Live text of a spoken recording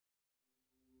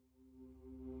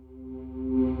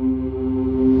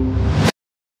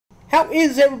How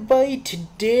is everybody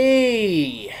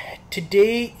today?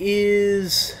 Today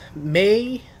is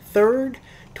May 3rd,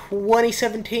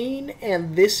 2017,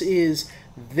 and this is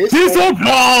this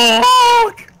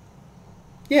Block!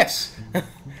 Yes.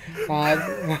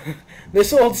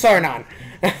 This old Sarnon.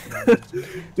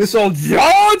 This old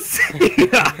John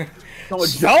Cena! No,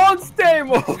 John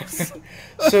Stamos!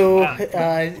 So,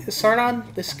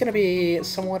 Sarnon, this is going to be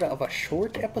somewhat of a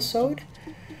short episode,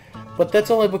 but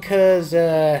that's only because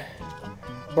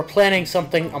we're planning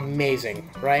something amazing,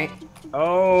 right?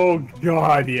 Oh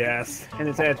God, yes. And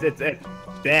it's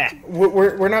that.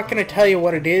 We're not going to tell you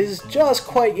what it is just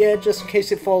quite yet, just in case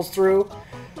it falls through.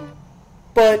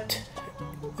 But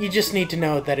you just need to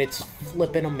know that it's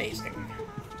flippin' amazing.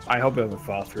 I hope it doesn't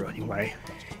fall through anyway.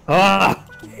 Ah!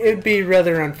 It'd be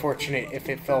rather unfortunate if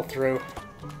it fell through.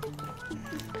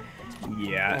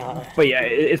 Yeah, but yeah,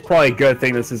 it's probably a good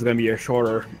thing this is going to be a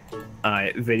shorter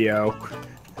video.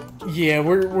 Yeah,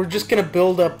 we're just gonna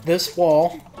build up this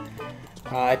wall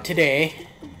today,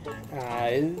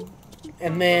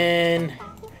 and then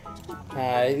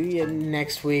yeah,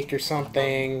 next week or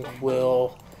something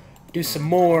we'll do some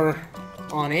more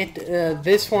on it.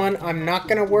 This one I'm not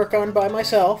gonna work on by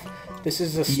myself. This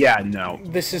is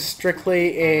This is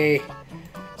strictly a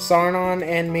Sarnon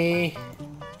and me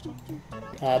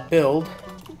build.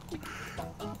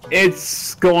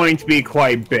 It's going to be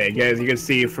quite big, as you can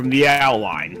see from the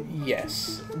outline.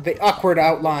 Yes, the awkward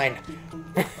outline.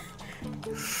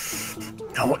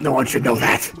 No one should know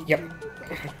that. Yep.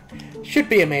 Should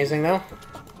be amazing, though.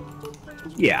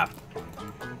 Yeah.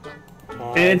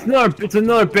 And it's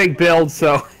another big build,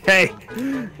 so hey,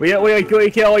 we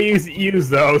can all use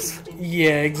those.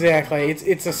 Yeah, exactly.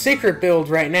 It's a secret build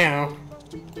right now.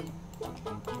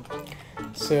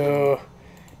 So.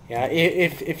 Yeah,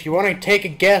 if you want to take a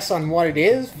guess on what it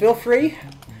is, feel free.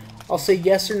 I'll say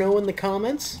yes or no in the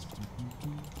comments.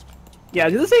 Yeah,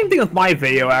 do the same thing with my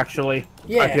video, actually.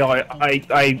 Yeah. I feel like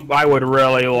I would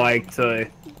really like to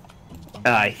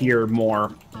hear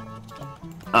more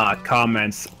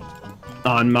comments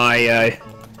on my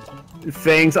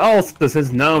things. Also,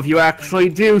 since none of you actually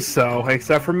do so,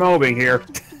 except for Mobinng here.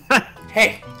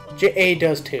 Hey, JA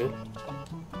does too.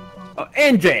 Oh,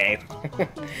 and JA.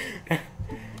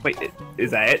 Wait,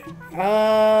 is that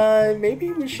it?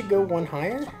 Maybe we should go one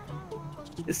higher?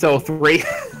 So 3?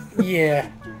 Yeah.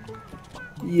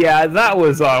 Yeah, that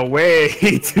was way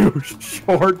too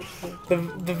short.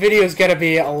 The video's gotta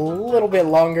be a little bit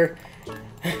longer.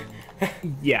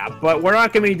 Yeah, but we're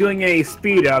not gonna be doing any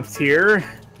speed-ups here.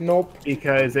 Nope.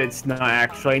 Because it's not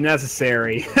actually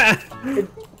necessary.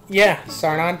 Yeah,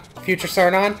 Sarnon. Future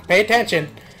Sarnon, pay attention.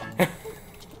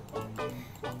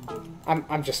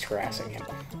 I'm just harassing him.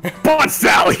 Bot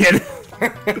Stallion!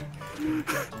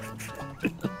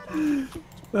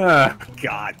 Oh,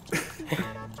 God.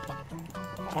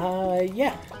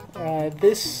 Yeah.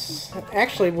 This...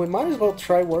 Actually, we might as well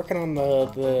try working on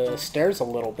the stairs a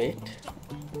little bit.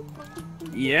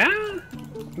 Yeah?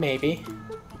 Maybe.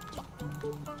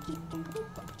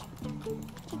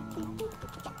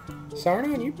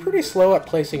 Sarnon, you're pretty slow at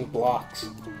placing blocks.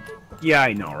 Yeah,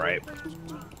 I know, right?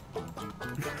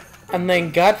 And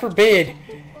then, God forbid,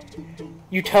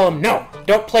 you tell him, no,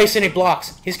 don't place any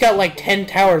blocks. He's got like 10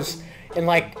 towers in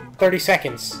like 30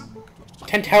 seconds.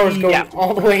 10 towers going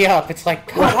all the way up. It's like,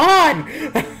 come on!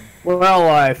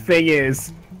 Well, thing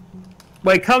is,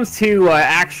 when it comes to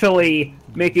actually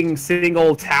making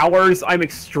single towers, I'm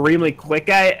extremely quick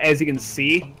at it, as you can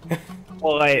see.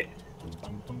 But,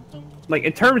 like,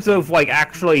 in terms of, like,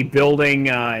 actually building,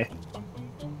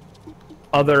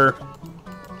 other...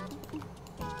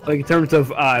 Like, in terms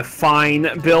of,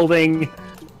 fine building,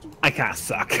 I kinda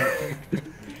suck.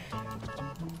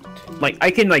 Like,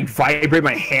 I can, like, vibrate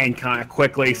my hand kinda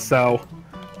quickly, so...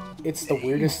 It's the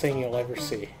weirdest thing you'll ever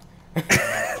see.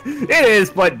 It is,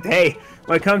 but hey,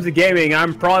 when it comes to gaming,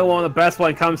 I'm probably one of the best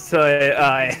when it comes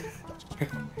to,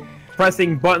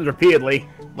 pressing buttons repeatedly.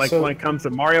 Like, when it comes to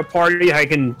Mario Party, I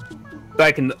can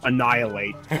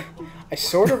annihilate. I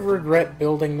sort of regret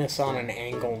building this on an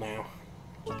angle now.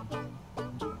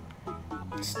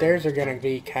 Stairs are gonna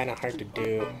be kind of hard to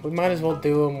do. We might as well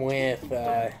do them with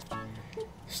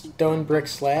stone brick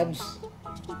slabs.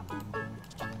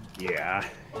 Yeah.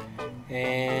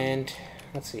 And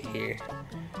let's see here.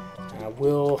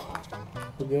 We'll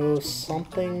go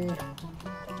something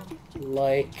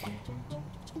like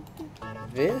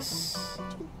this.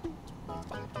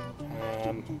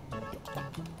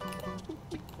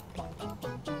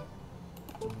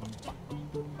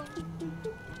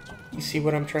 You see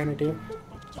what I'm trying to do?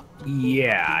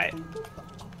 Yeah.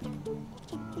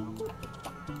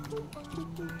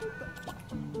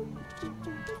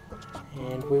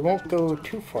 we won't go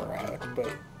too far out, but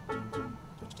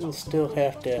it'll still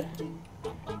have to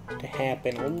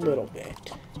happen a little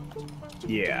bit.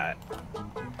 Yeah.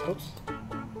 Oops.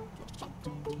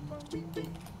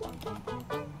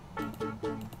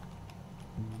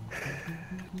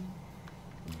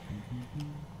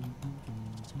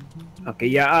 Okay,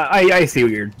 yeah, I see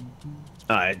what you're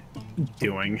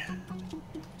doing.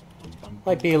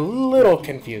 Might be a little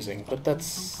confusing, but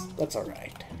that's all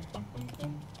right.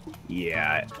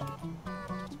 Yeah.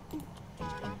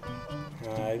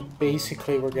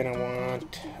 Basically, we're gonna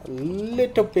want a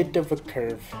little bit of a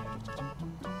curve.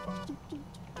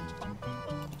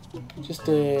 Just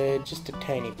a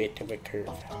tiny bit of a curve.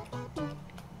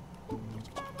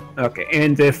 Okay,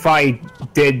 and if I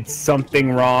did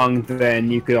something wrong, then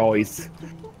you could always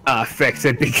fix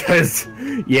it because,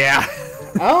 yeah.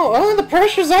 Oh, the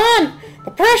pressure's on!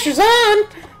 The pressure's on!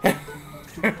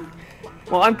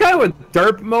 Well, I'm kind of a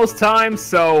derp most times,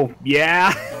 so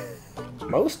yeah.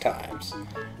 Most times.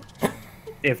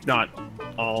 If not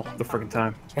all the freaking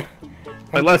time.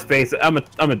 But let's face it, I'm a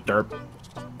derp.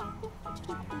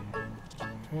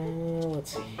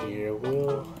 Let's see here.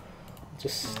 We'll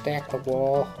just stack the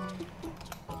wall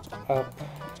up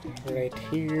right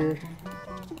here.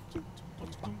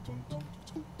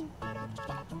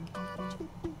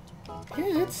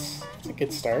 Yeah, that's a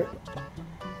good start.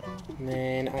 And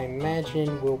then I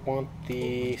imagine we'll want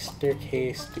the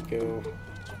staircase to go.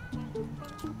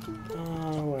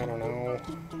 Oh, I don't know.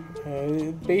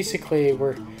 Basically,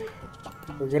 we're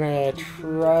gonna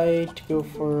try to go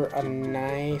for a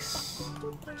nice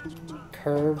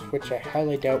curve, which I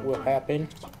highly doubt will happen.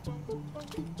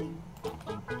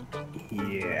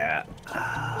 Yeah.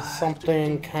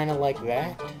 Something kind of like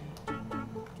that.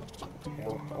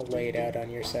 I'll lay it out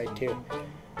on your side too.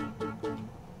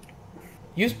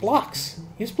 Use blocks.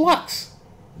 Use blocks.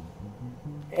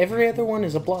 Every other one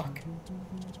is a block.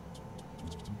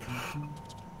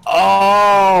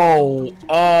 Oh,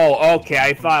 okay.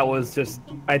 I thought it was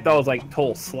like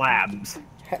total slabs.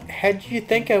 How did you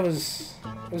think I was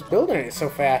building it so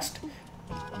fast?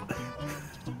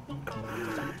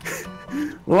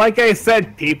 Like I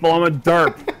said, people, I'm a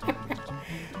derp.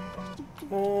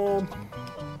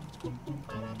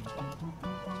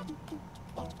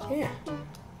 Yeah.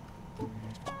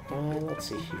 Let's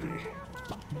see here.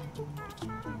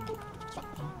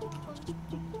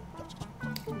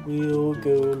 We'll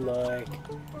go like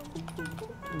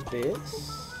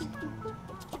this.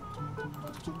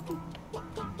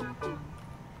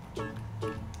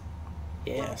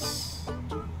 Yes.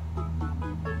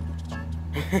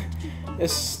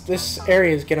 This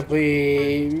area is gonna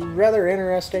be rather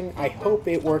interesting. I hope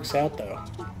it works out though.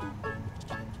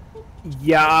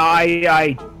 Yeah,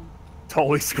 I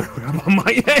totally screwed up on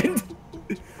my end.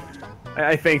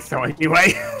 I think so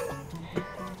anyway.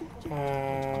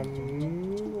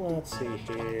 Let's see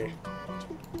here.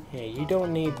 Yeah, you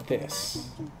don't need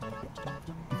this.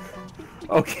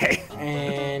 Okay.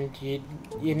 And you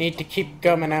need to keep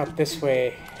coming out this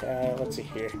way. Let's see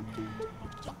here.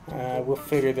 We'll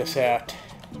figure this out.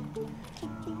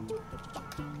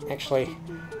 Actually,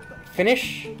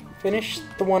 finish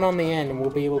the one on the end, and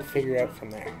we'll be able to figure out from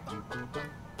there.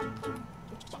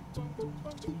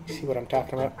 You see what I'm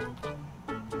talking about?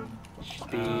 Should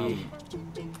be.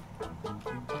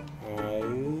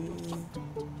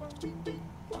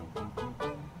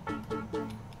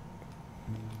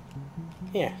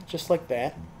 Yeah, just like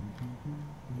that.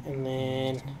 And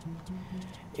then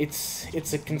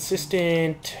it's a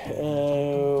consistent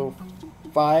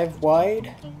 5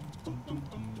 wide.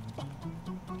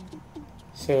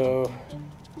 So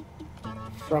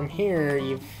from here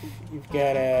you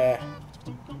gotta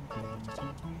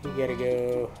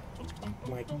go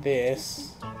like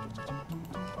this.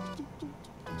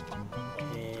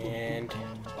 And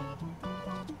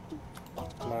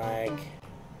like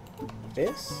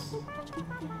this.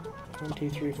 1, 2,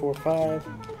 3, 4, 5,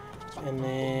 and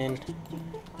then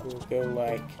we'll go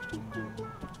like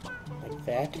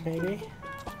that maybe.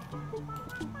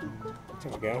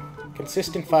 There we go.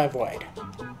 Consistent 5 wide.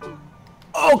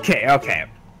 Okay.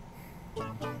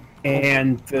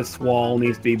 And this wall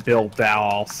needs to be built out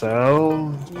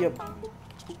also. Yep.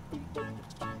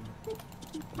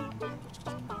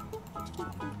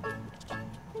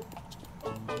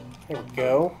 There we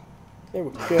go. There we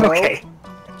go.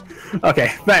 Okay,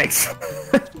 thanks.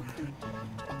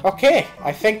 Okay,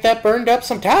 I think that burned up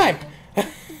some time.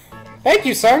 Thank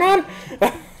you, Sarnon.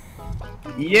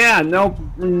 Yeah,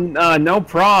 no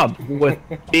problem with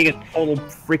being a total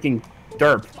freaking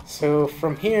derp. So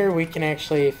from here, we can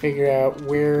actually figure out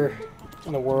where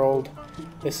in the world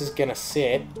this is gonna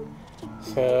sit.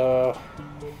 So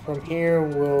from here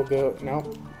we'll go,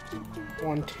 nope,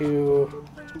 1, 2,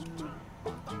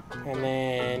 and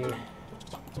then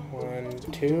 1,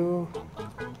 2,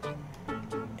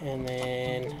 and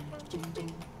then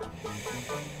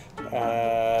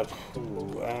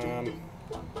 1,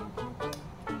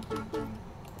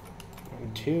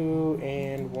 2,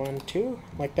 and 1, 2,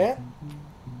 like that.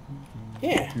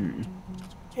 Yeah.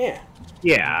 Yeah.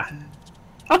 Yeah.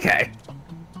 Okay.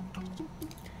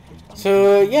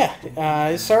 So,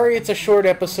 yeah, sorry it's a short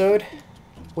episode.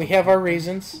 We have our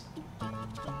reasons.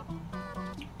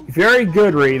 Very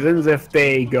good reasons if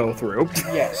they go through.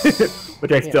 Yes.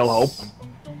 Which I still hope.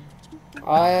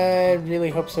 I really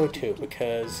hope so too,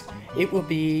 because it will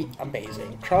be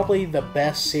amazing. Probably the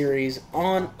best series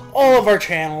on all of our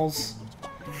channels.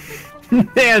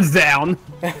 Hands down.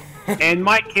 And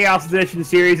my Chaos Edition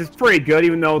series is pretty good,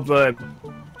 even though the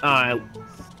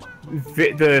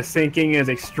syncing is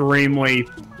extremely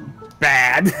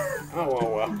bad.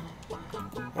 Oh,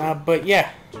 well. But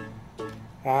yeah.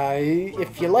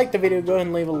 If you like the video, go ahead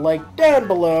and leave a like down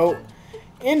below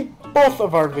in both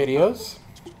of our videos.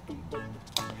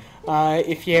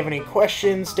 If you have any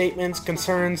questions, statements,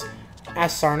 concerns,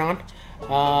 ask Sarnon.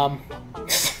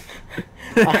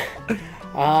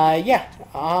 Yeah.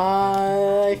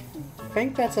 I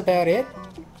think that's about it.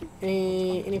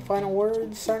 Any final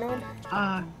words, Sarnon?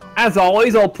 As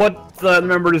always, I'll put the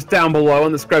numbers down below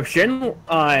in the description.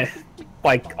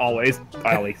 Like always,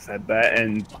 I always said that,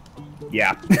 and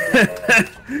yeah.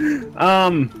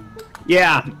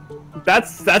 Yeah,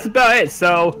 that's about it.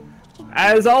 So,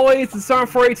 as always, it's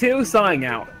Sarnon42 signing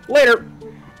out. Later.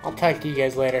 I'll talk to you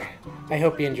guys later. I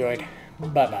hope you enjoyed.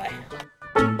 Bye-bye.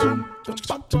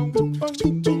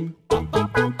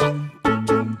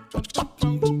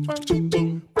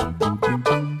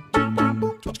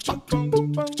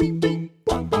 Bing, bing.